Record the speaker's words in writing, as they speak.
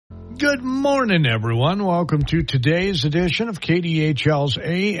Good morning, everyone. Welcome to today's edition of KDHL's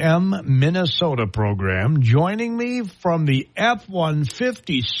AM Minnesota program. Joining me from the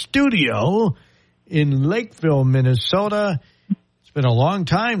F-150 studio in Lakeville, Minnesota. It's been a long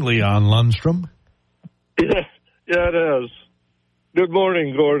time, Leon Lundstrom. Yeah, it has. Good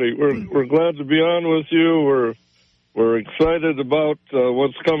morning, Gordy. We're glad to be on with you. We're excited about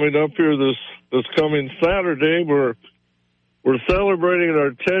what's coming up here this coming Saturday. We're celebrating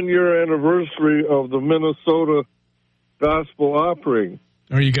our 10-year anniversary of the Minnesota Gospel Opry.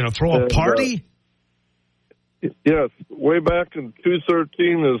 Are you going to throw a party? Yes. Way back in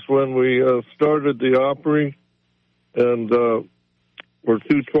 2013 is when we started the Opry, and we're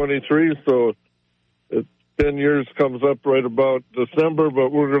 223, so 10 years comes up right about December,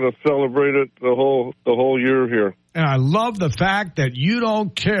 but we're going to celebrate it the whole year here. And I love the fact that you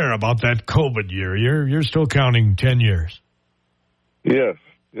don't care about that COVID year. You're still counting 10 years. Yes,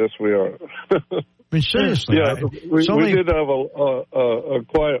 we are. I mean, seriously. Yeah, we did have a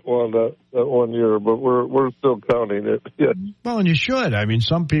quiet one that 1 year, but we're still counting it. Yeah. Well, and you should. I mean,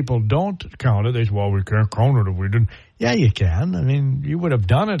 some people don't count it. They say, well, we can't count it if we didn't. Yeah, you can. I mean, you would have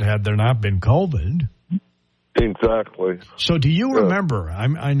done it had there not been COVID. Exactly. So do you remember,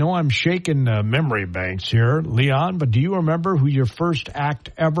 I know I'm shaking memory banks here, Leon, but do you remember who your first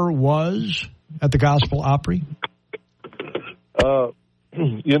act ever was at the Gospel Opry?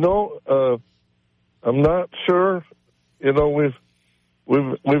 I'm not sure.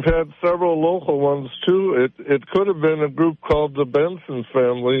 We've had several local ones too. It could have been a group called the Benson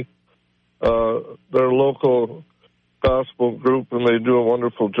Family. They're a local gospel group, and they do a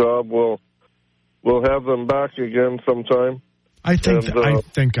wonderful job. We'll have them back again sometime. I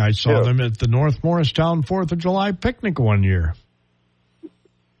think I saw them at the North Morristown 4th of July picnic one year.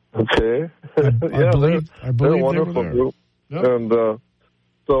 Okay. I believe they're a wonderful group. Yep. And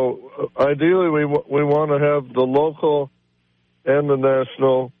so ideally we want to have the local and the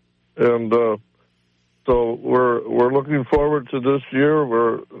national, and so we're looking forward to this year.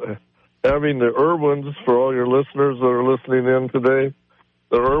 We're having the Erwins, for all your listeners that are listening in today.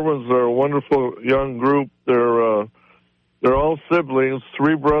 The Erwins are a wonderful young group. They're all siblings,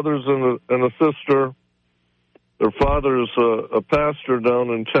 3 brothers and a sister. Their father's a pastor down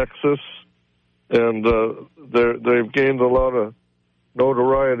in Texas, and they've gained a lot of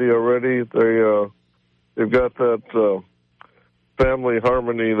notoriety already. They've got that family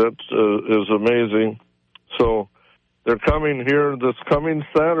harmony that is amazing. So they're coming here this coming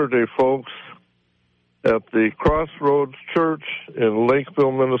Saturday, folks, at the Crossroads Church in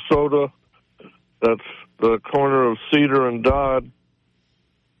Lakeville, Minnesota. That's the corner of Cedar and Dodd.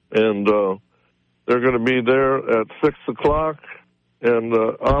 And they're going to be there at 6 o'clock, and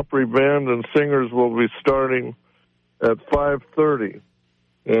the Opry band and singers will be starting at 5:30.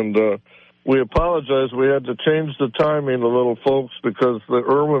 And we apologize. We had to change the timing a little, folks, because the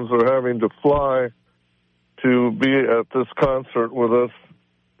Erwins are having to fly to be at this concert with us.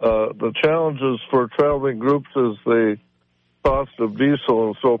 The challenges for traveling groups is the cost of diesel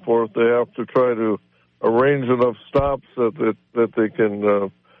and so forth. They have to try to arrange enough stops that they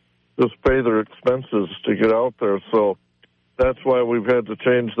can just pay their expenses to get out there. So that's why we've had to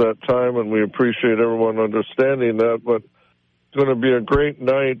change that time, and we appreciate everyone understanding that. But it's going to be a great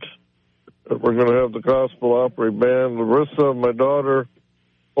night. We're going to have the Gospel Opry Band. Larissa, my daughter,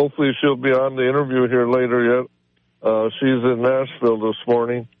 hopefully she'll be on the interview here later yet. She's in Nashville this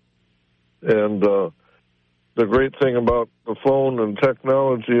morning. And the great thing about the phone and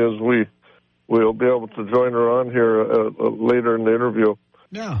technology is we'll be able to join her on here later in the interview.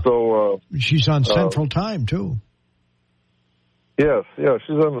 Yeah. So she's on Central Time, too. Yes,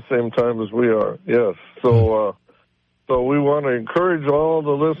 she's on the same time as we are. Yes. So so we want to encourage all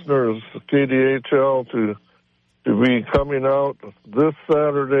the listeners, KDHL, to be coming out this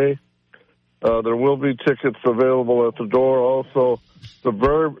Saturday. There will be tickets available at the door. Also, the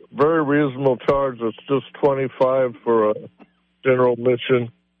very, very reasonable charge. It's just $25 for a general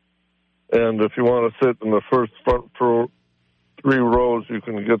admission. And if you want to sit in the first front 3 rows, you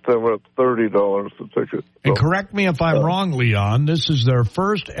can get them at $30 a ticket. And correct me if I'm wrong, Leon. This is their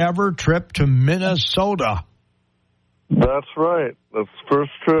first ever trip to Minnesota. That's right. That's the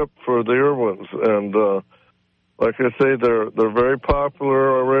first trip for the Erwins. And like I say, they're very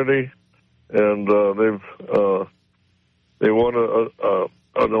popular already. And they won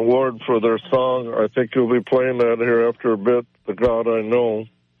an award for their song. I think you'll be playing that here after a bit, The God I Know.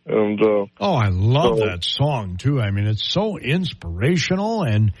 And I love that song, too. I mean, it's so inspirational.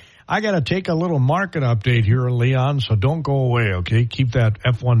 And I got to take a little market update here, Leon, so don't go away, okay? Keep that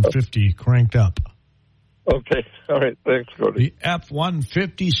F-150 cranked up. Okay. All right. Thanks, Cody. The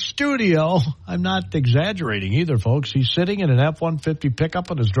F-150 studio. I'm not exaggerating either, folks. He's sitting in an F-150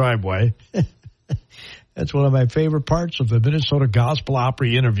 pickup in his driveway. That's one of my favorite parts of the Minnesota Gospel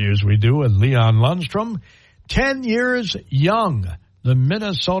Opry interviews we do with Leon Lundstrom. 10 years young. The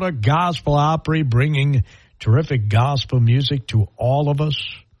Minnesota Gospel Opry, bringing terrific gospel music to all of us.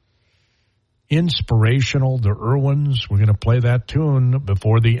 Inspirational, the Erwins. We're going to play that tune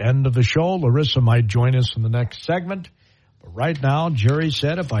before the end of the show. Larissa might join us in the next segment. But right now, Jerry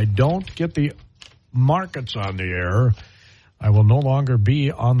said if I don't get the markets on the air, I will no longer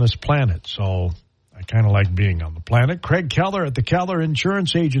be on this planet. So I kind of like being on the planet. Craig Keller at the Keller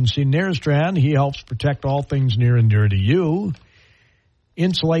Insurance Agency near Strand. He helps protect all things near and dear to you.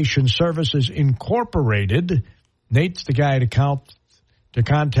 Insulation Services Incorporated. Nate's the guy to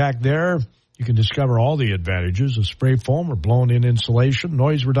contact there. You can discover all the advantages of spray foam or blown-in insulation,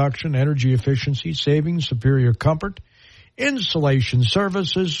 noise reduction, energy efficiency, savings, superior comfort.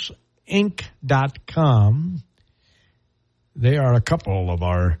 InsulationServicesInc.com. They are a couple of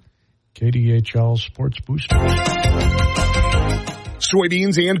our KDHL sports boosters.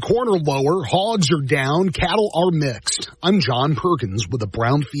 Soybeans and corn are lower. Hogs are down. Cattle are mixed. I'm John Perkins with a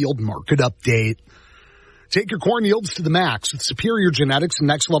Brownfield market update. Take your corn yields to the max with superior genetics and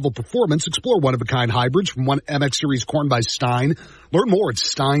next-level performance. Explore one-of-a-kind hybrids from one MX Series corn by Stein. Learn more at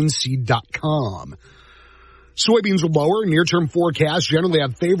steinseed.com. Soybeans are lower. Near-term forecasts generally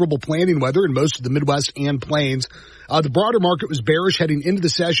have favorable planting weather in most of the Midwest and Plains. The broader market was bearish heading into the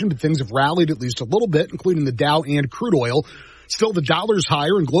session, but things have rallied at least a little bit, including the Dow and crude oil. Still, the dollar's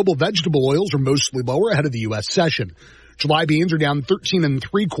higher, and global vegetable oils are mostly lower ahead of the U.S. session. July beans are down 13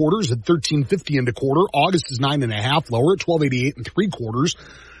 3/4 at $13.50 and a quarter. August is 9.5 lower at $12.88 3/4.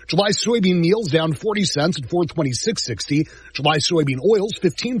 July soybean meals down 40 cents at $4.26.60. July soybean oils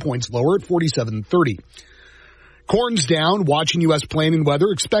 15 points lower at $47.30. Corn's down, watching U.S. planting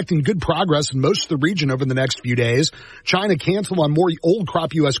weather, expecting good progress in most of the region over the next few days. China canceled on more old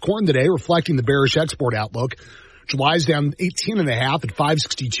crop U.S. corn today, reflecting the bearish export outlook. July's down 18.5 at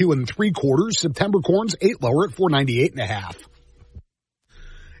 $5.62 3/4. September corn's 8 lower at $4.98.5.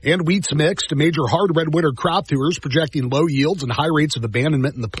 And wheat's mixed. A major hard red winter crop tours projecting low yields and high rates of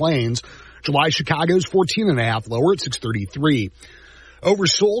abandonment in the plains. July Chicago's 14.5 lower at $6.33.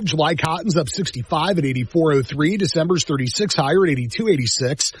 Oversold, July cotton's up 65 at $84.03. December's 36 higher at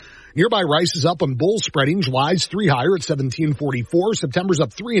 $82.86. Nearby rice is up on bull spreading. July's 3 higher at $17.44. September's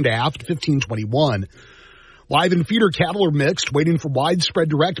up 3.5 at $15.21. Live and feeder cattle are mixed, waiting for widespread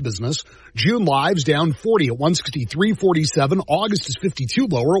direct business. June live's down 40 at 163.47. August is 52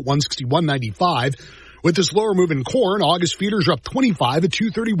 lower at 161.95. With this lower move in corn, August feeders are up 25 at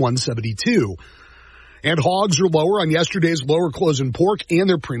 231.72. And hogs are lower on yesterday's lower close in pork and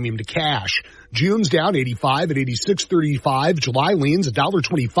their premium to cash. June's down 85 at 86.35. July leans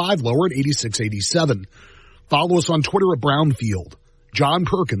 $1.25 lower at 86.87. Follow us on Twitter at Brownfield. John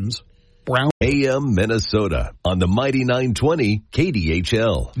Perkins, Brown. AM Minnesota on the Mighty 920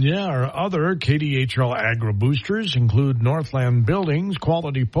 KDHL. Yeah, our other KDHL Agri Boosters include Northland Buildings,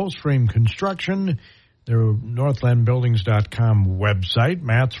 Quality Post Frame Construction, their northlandbuildings.com website,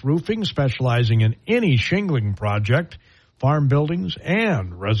 Matt's Roofing, specializing in any shingling project, farm buildings,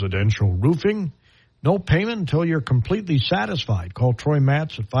 and residential roofing. No payment until you're completely satisfied. Call Troy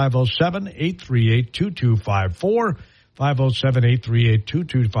Matz at 507-838-2254,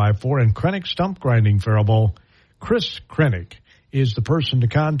 507-838-2254, and Krennick Stump Grinding Faribault. Chris Krennick is the person to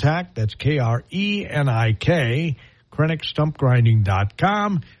contact. That's K-R-E-N-I-K,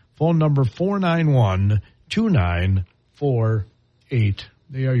 KrennickStumpGrinding.com. Phone number 491-2948.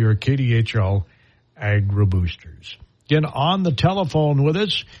 They are your KDHL Agri Boosters. Again, on the telephone with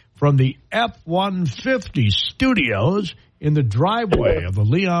us from the F-150 studios in the driveway of the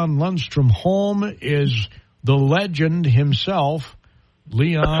Leon Lundstrom home is the legend himself,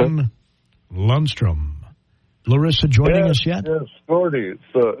 Leon Lundstrom. Larissa joining us yet? Yes, Gordy.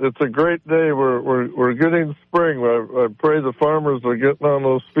 It's a great day. We're getting spring. I pray the farmers are getting on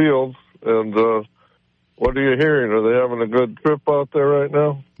those fields. And what are you hearing? Are they having a good trip out there right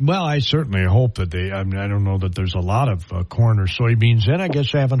now? Well, I certainly hope that they. I mean, I don't know that there's a lot of corn or soybeans in. I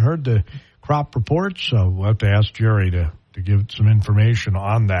guess I haven't heard the crop reports, so we'll have to ask Jerry to give some information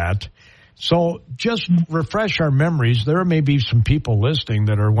on that. So just refresh our memories. There may be some people listening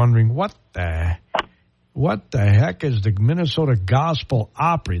that are wondering, what the heck is the Minnesota Gospel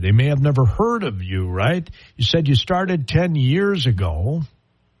Opry? They may have never heard of you, right? You said you started 10 years ago.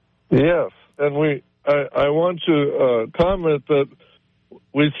 Yes, and I want to comment that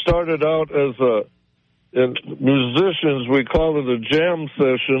we started out as in musicians, we call it a jam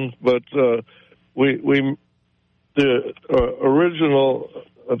session, but the original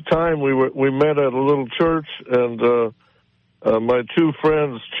time we met at a little church, and my two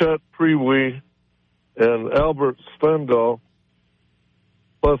friends, Chet Prewey and Albert Spendall,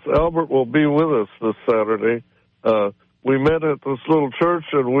 plus Albert will be with us this Saturday. We met at this little church,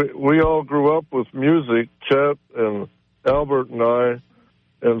 and we all grew up with music, Chet and Albert and I,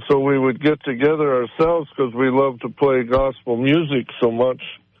 and so we would get together ourselves because we loved to play gospel music so much.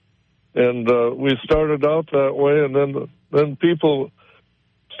 And we started out that way, and then people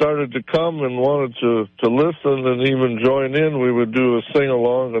started to come and wanted to listen and even join in. We would do a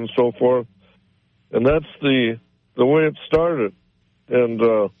sing-along and so forth. And that's the way it started. And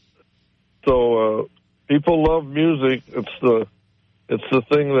so people love music. It's the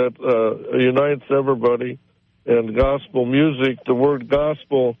thing that unites everybody. And gospel music, the word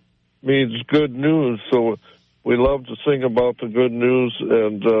gospel means good news. So we love to sing about the good news.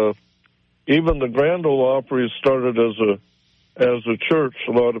 And even the Grand Ole Opry started as a church.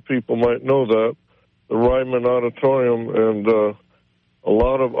 A lot of people might know that. The Ryman Auditorium, and a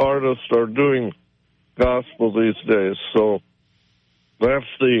lot of artists are doing gospel these days. So that's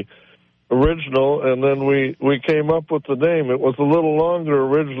the original, and then we came up with the name. It was a little longer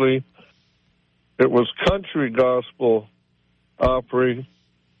originally. It was Country Gospel Opry,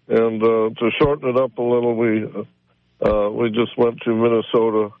 and to shorten it up a little, we just went to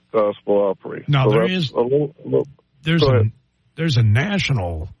Minnesota Gospel Opry. Now So there's a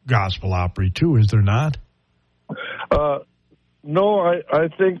national gospel Opry too, is there not? No, I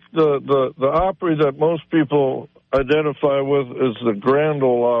think the Opry that most people identify with is the Grand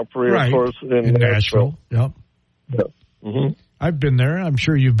Ole Opry, right, of course, in Nashville. Yep. Yeah. Mm-hmm. I've been there. I'm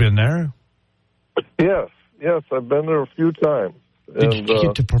sure you've been there. Yes, I've been there a few times. Did you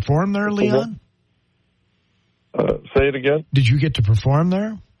get to perform there, Leon? Say it again? Did you get to perform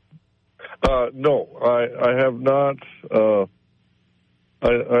there? No, I have not.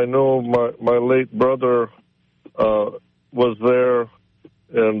 I know my late brother was there,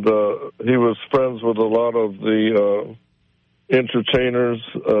 and he was friends with a lot of the entertainers.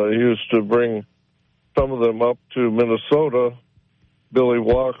 He used to bring some of them up to Minnesota, Billy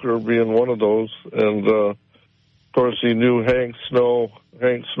Walker being one of those, and of course he knew Hank Snow.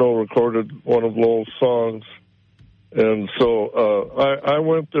 Hank Snow recorded one of Lowell's songs, and so I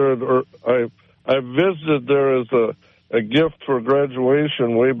went there. I visited there as a gift for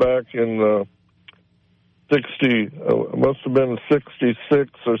graduation way back in 60. Must have been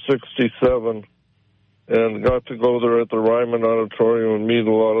 66 or 67, and got to go there at the Ryman Auditorium and meet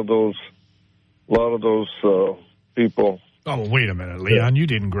a lot of those people. Oh, wait a minute, Leon. You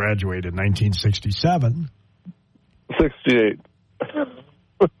didn't graduate in 1967. 68.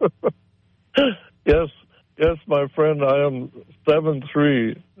 Yes, my friend, I am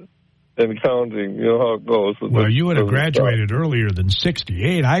 7'3" and counting. You know how it goes. Well, you would have graduated earlier than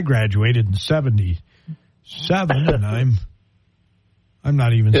 68. I graduated in 77, and I'm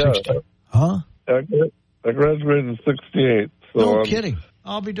not even 60. Huh? I graduated in 68. So no kidding.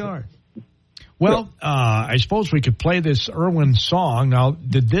 I'll be darned. Well, I suppose we could play this Erwins song. Now,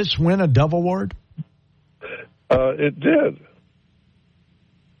 did this win a Dove Award? It did.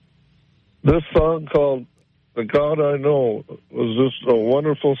 This song called The God I Know was just a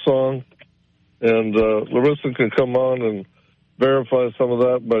wonderful song, and Larissa can come on and verify some of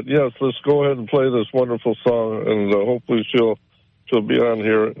that. But, yes, let's go ahead and play this wonderful song, and hopefully she'll be on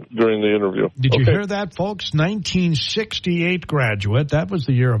here during the interview. Did you hear that, folks? 1968 graduate. That was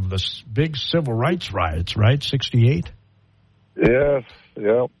the year of the big civil rights riots, right? 68? Yes,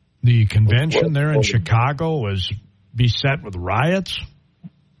 yeah. The convention there in Chicago was beset with riots.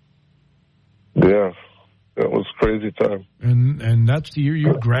 Yeah, it was a crazy time. And that's the year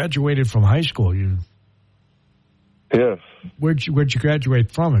you graduated from high school. Yes. Where'd you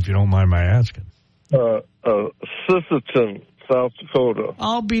graduate from, if you don't mind my asking? Sisseton, South Dakota.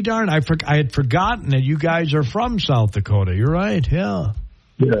 I'll be darned. I had forgotten that you guys are from South Dakota. You're right, yeah.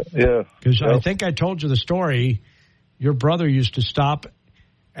 Yeah. Because I think I told you the story. Your brother used to stop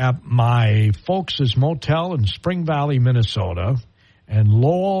at my folks' motel in Spring Valley, Minnesota, and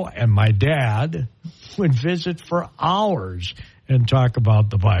Lowell and my dad would visit for hours and talk about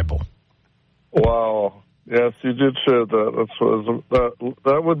the Bible. Wow. Yes, you did share that.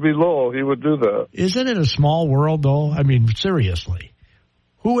 That would be Lowell. He would do that. Isn't it a small world, though? I mean, seriously.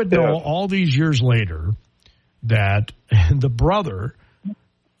 Who would know all these years later that the brother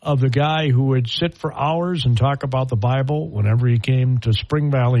of the guy who would sit for hours and talk about the Bible whenever he came to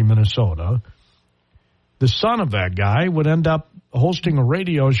Spring Valley, Minnesota, the son of that guy would end up hosting a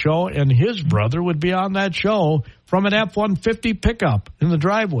radio show, and his brother would be on that show from an F-150 pickup in the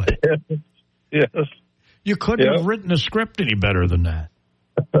driveway. Yes. You couldn't have written a script any better than that.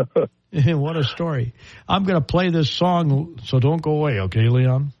 What a story. I'm going to play this song, so don't go away, okay,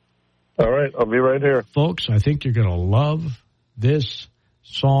 Leon? All right, I'll be right here. Folks, I think you're going to love this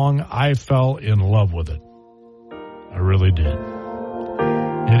song. I fell in love with it. I really did.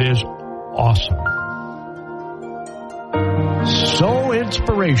 It is awesome. So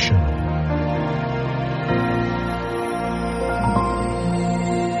inspirational.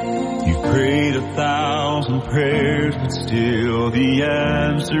 You've prayed 1,000 prayers, but still the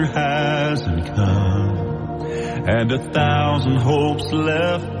answer hasn't come. And 1,000 hopes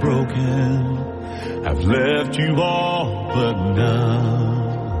left broken have left you all but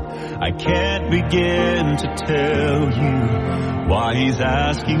none. I can't begin to tell you why he's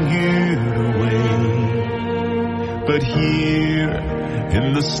asking you to wait. But here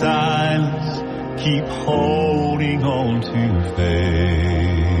in the silence, keep holding on to faith.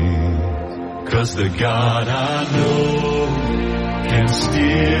 'Cause the God I know can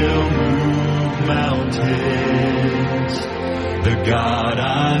still move mountains. The God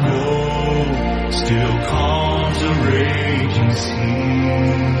I know still calms a raging sea.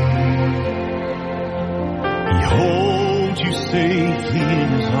 He holds you safely in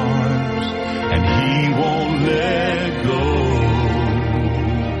his arms, and he won't let go.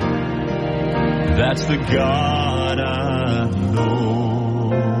 That's the God I know.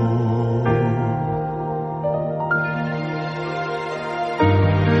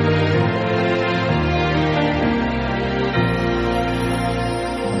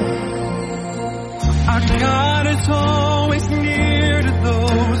 Our God is always near to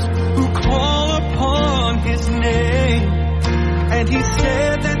those who call upon his name. And he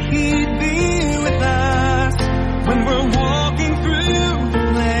said that he'd be with us when we're walking through the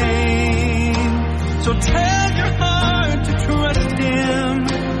lane. So tell your heart to trust him.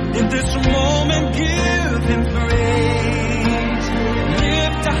 In this moment, give him praise.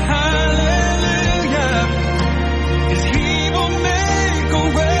 Lift a hallelujah, 'cause he will make a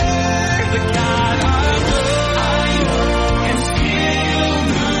way. The God I know can still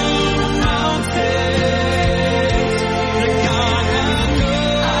move mountains. The God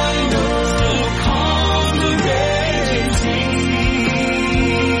I know still calms the raging sea.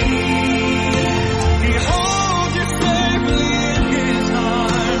 He holds you safely in his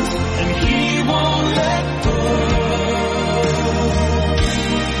arms, and he won't let go.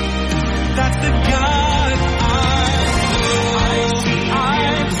 That's the God I know.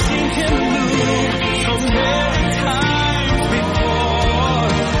 I've seen him move so many times before.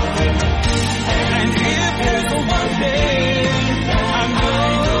 And if there's one thing I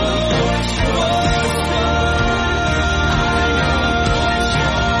know it's sure,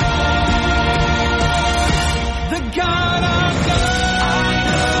 the God I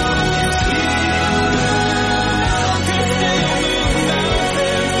know can still move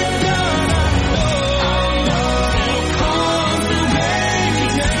mountains. The God I know still calms the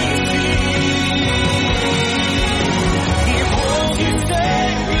raging sea. He holds you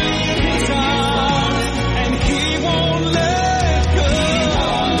safely in his arms, and he won't let go.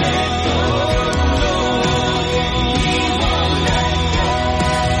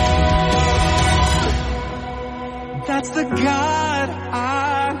 That's the God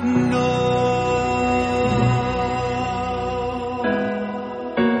I know.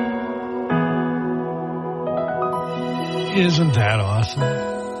 Isn't that awesome?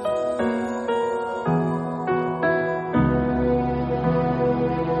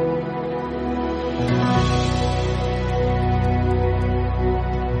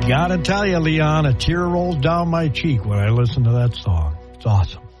 Gotta tell you, Leon, a tear rolls down my cheek when I listen to that song. It's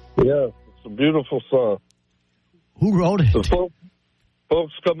awesome. Yeah, it's a beautiful song. Who wrote it? So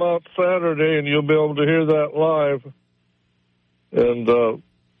folks, come out Saturday, and you'll be able to hear that live. And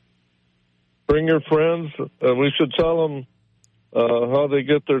bring your friends, and we should tell them how they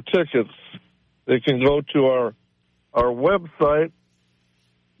get their tickets. They can go to our website,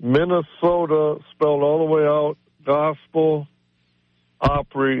 Minnesota, spelled all the way out,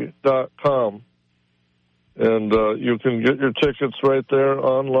 GospelOpry.com. And you can get your tickets right there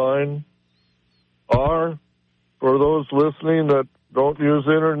online. Or, for those listening that don't use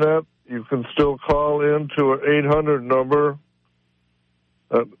internet, you can still call in to an 800 number.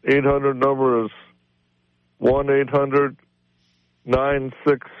 That 800 number is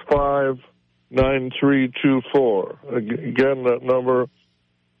 1-800-965-9324. Again, that number,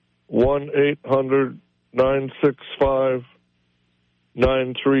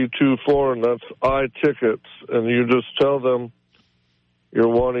 1-800-965-9324, and that's iTickets. And you just tell them you're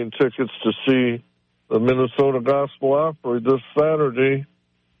wanting tickets to see the Minnesota Gospel Opry this Saturday,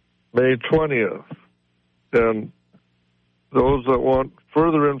 May 20th. And those that want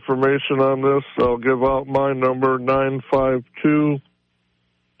further information on this, I'll give out my number,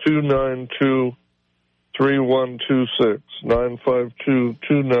 952-292-3126.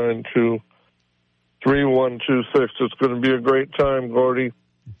 952-292-3126. It's going to be a great time, Gordy.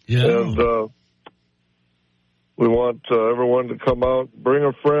 Yeah. And we want everyone to come out. Bring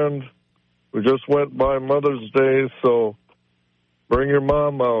a friend. We just went by Mother's Day, so bring your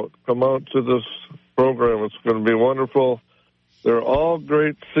mom out. Come out to this program. It's going to be wonderful. They're all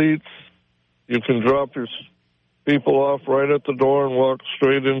great seats. You can drop your people off right at the door and walk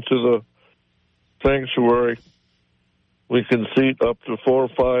straight into the sanctuary. We can seat up to 4 or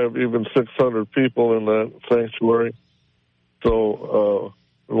 5, even 600 people in that sanctuary. So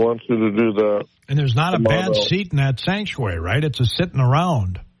we want you to do that. And there's not a bad seat in that sanctuary, right? It's a sitting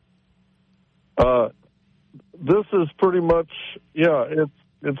around. This is pretty much, it's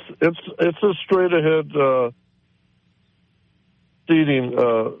a straight ahead seating,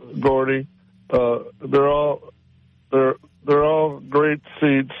 Gordy. They're all great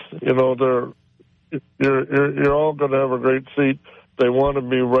seats. You know, you're all going to have a great seat. They want to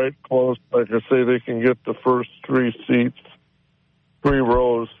be right close. Like I say, they can get the first 3 seats, 3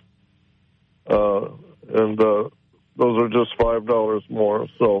 rows, and those are just $5 more.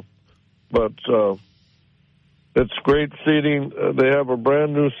 So, but it's great seating. They have a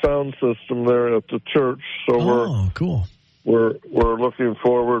brand new sound system there at the church. So cool. We're looking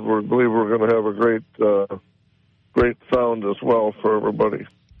forward. We believe we're going to have a great sound as well for everybody.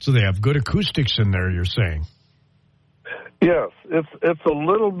 So they have good acoustics in there, you're saying? Yes, it's a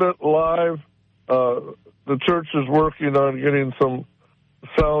little bit live. The church is working on getting some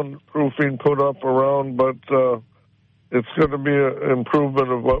soundproofing put up around, but it's going to be an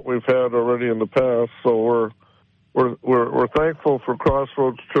improvement of what we've had already in the past. So we're thankful for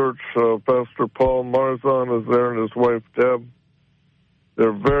Crossroads Church. Pastor Paul Marzon is there and his wife Deb.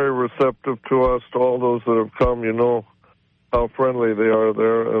 They're very receptive to us, to all those that have come. You know how friendly they are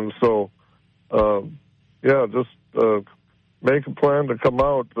there, and so just make a plan to come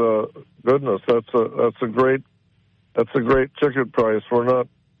out. Goodness, that's a great ticket price. We're not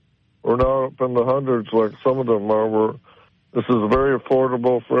up in the hundreds like some of them are. This is very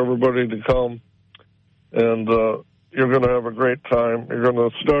affordable for everybody to come, and you're going to have a great time. You're going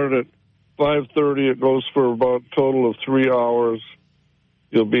to start at 5:30. It goes for about a total of 3 hours.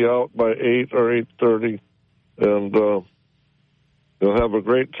 You'll be out by 8 or 8:30, and you'll have a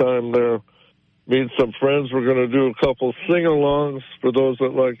great time there. Meet some friends. We're going to do a couple sing-alongs for those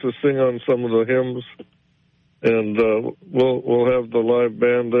that like to sing on some of the hymns, and we'll have the live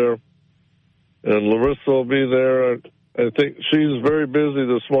band there. And Larissa will be there. I think she's very busy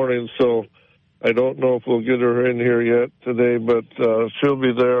this morning, so I don't know if we'll get her in here yet today, but she'll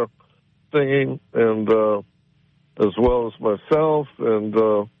be there singing, and as well as myself and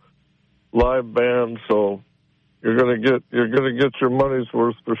live band. So you're gonna get your money's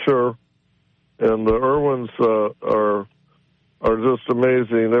worth for sure. And the Erwins are just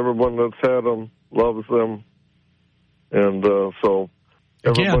amazing. Everyone that's had them loves them, and so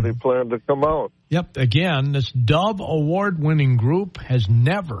everybody planned to come out. Yep. Again, this Dove Award-winning group has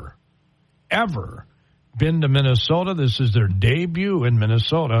never, ever been to Minnesota. This is their debut in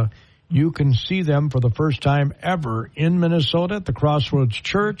Minnesota. You can see them for the first time ever in Minnesota at the Crossroads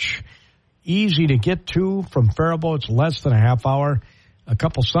Church. Easy to get to from Faribault. It's less than a half hour. A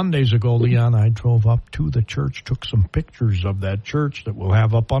couple Sundays ago, Leon, I drove up to the church, took some pictures of that church that we'll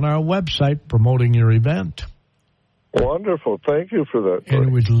have up on our website promoting your event. Wonderful. Thank you for that. And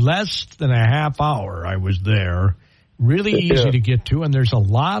it was less than a half hour I was there. Really easy to get to, and there's a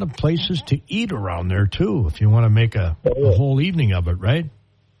lot of places to eat around there, too, if you want to make a whole evening of it, right?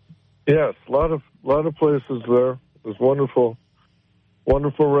 Yes, a lot of places there. There's wonderful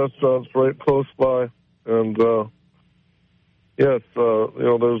restaurants right close by, and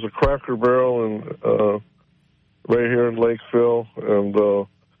there's a Cracker Barrel and right here in Lakeville, and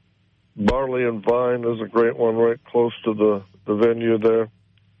Barley and Vine is a great one right close to the venue there.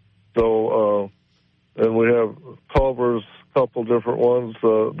 So, and we have Culver's, a couple different ones.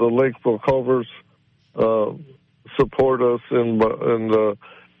 The Lakeville Culver's support us, and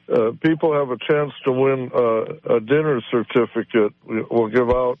people have a chance to win a dinner certificate. We'll give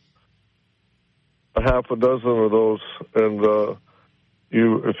out a half a dozen of those, and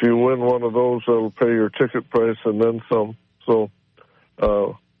if you win one of those, that'll pay your ticket price and then some. So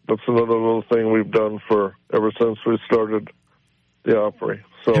that's another little thing we've done ever since we started the Opry.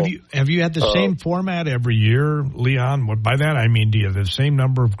 So have you had the same format every year, Leon? By that I mean, do you have the same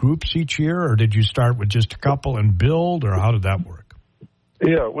number of groups each year, or did you start with just a couple and build, or how did that work?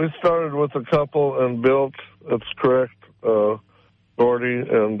 Yeah, we started with a couple and built. That's correct, Gordy.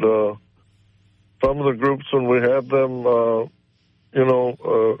 And some of the groups, when we had them,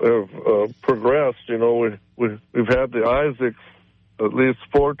 have progressed. You know, we've had the Isaacs at least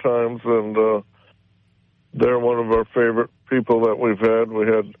 4 times, and they're one of our favorite people that we've had. We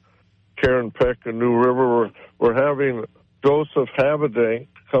had Karen Peck in New River. We're having Joseph Habedank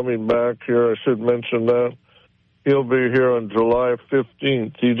coming back here. I should mention that. He'll be here on July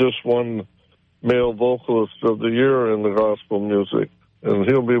 15th. He just won Male Vocalist of the Year in the gospel music, and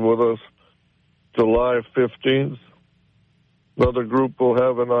he'll be with us July 15th. Another group we'll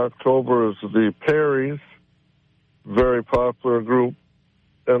have in October is the Perrys, very popular group.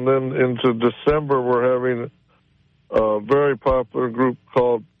 And then into December, we're having a very popular group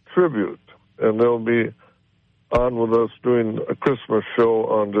called Tribute, and they'll be on with us doing a Christmas show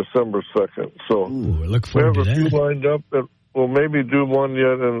on December 2nd. So ooh, I look forward to that. We have a few lined up, and we'll maybe do one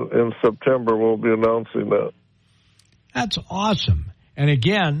yet in September. We'll be announcing that. That's awesome. And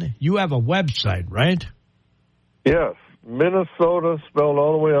again, you have a website, right? Yes, Minnesota, spelled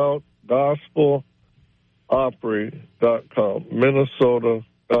all the way out, GospelOpry.com. Minnesota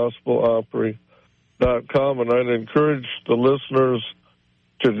GospelOpry.com, and I'd encourage the listeners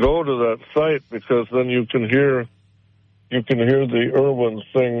to go to that site, because then you can hear the Erwins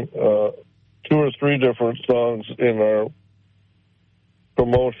sing 2 or 3 different songs in our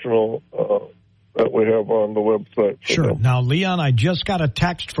promotional that we have on the website. Sure. Them. Now, Leon, I just got a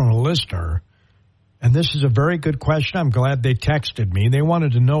text from a listener, and this is a very good question. I'm glad they texted me. They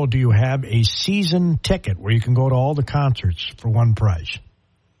wanted to know, do you have a season ticket where you can go to all the concerts for one price?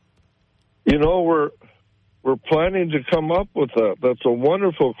 You know, we're planning to come up with that. That's a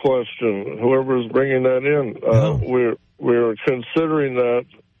wonderful question, whoever's bringing that in. We're considering that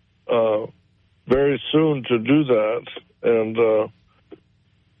very soon to do that, and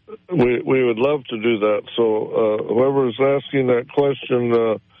we would love to do that. So whoever's asking that question,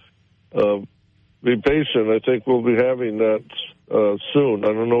 be patient. I think we'll be having that soon.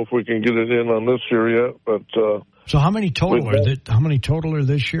 I don't know if we can get it in on this year yet, but so how many total are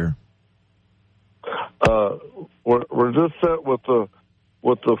this year? We're just set with the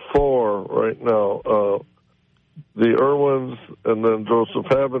 4 right now. The Erwins, and then Joseph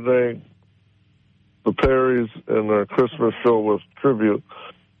Habedank, the Perrys, and their Christmas show with Tribute.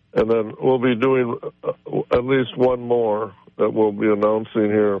 And then we'll be doing at least one more that we'll be announcing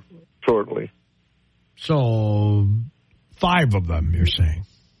here shortly. So 5 of them, you're saying?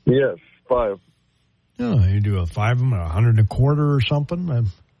 Yes, 5. Oh, you do 5 of them at $125 or something?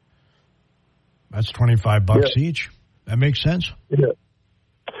 That's $25 each. That makes sense.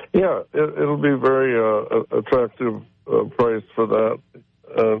 Yeah, it'll be very attractive price for that,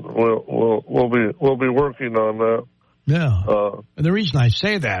 and we'll be working on that. Yeah, and the reason I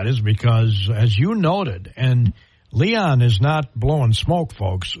say that is because, as you noted, and Leon is not blowing smoke,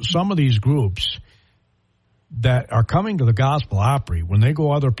 folks. Some of these groups that are coming to the Gospel Opry, when they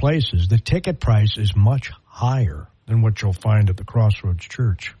go other places, the ticket price is much higher than what you'll find at the Crossroads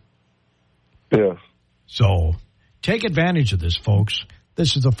Church. Yes. So take advantage of this, folks.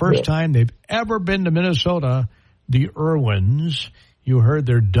 This is the first time they've ever been to Minnesota. The Erwins, you heard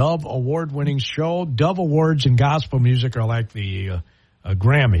their Dove Award-winning show. Dove Awards in gospel music are like the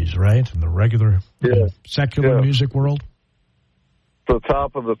Grammys, right? In the regular secular music world. The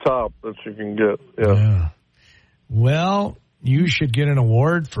top of the top that you can get. Yeah. Well, you should get an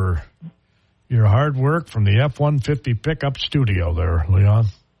award for your hard work from the F-150 pickup studio there, Leon.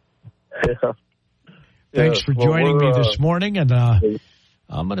 Yeah. Thanks for joining me this morning, and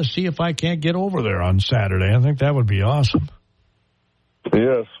I'm going to see if I can't get over there on Saturday. I think that would be awesome.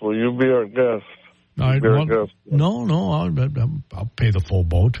 Yes, will you be our guest? No, I'll pay the full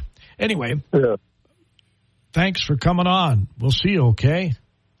boat. Anyway, thanks for coming on. We'll see you, okay?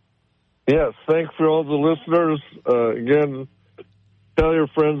 Yes, thanks for all the listeners. Again, tell your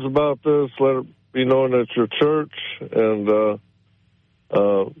friends about this. Let it be known at your church, and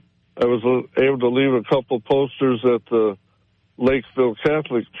I was able to leave a couple posters at the Lakeville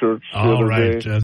Catholic Church the other day.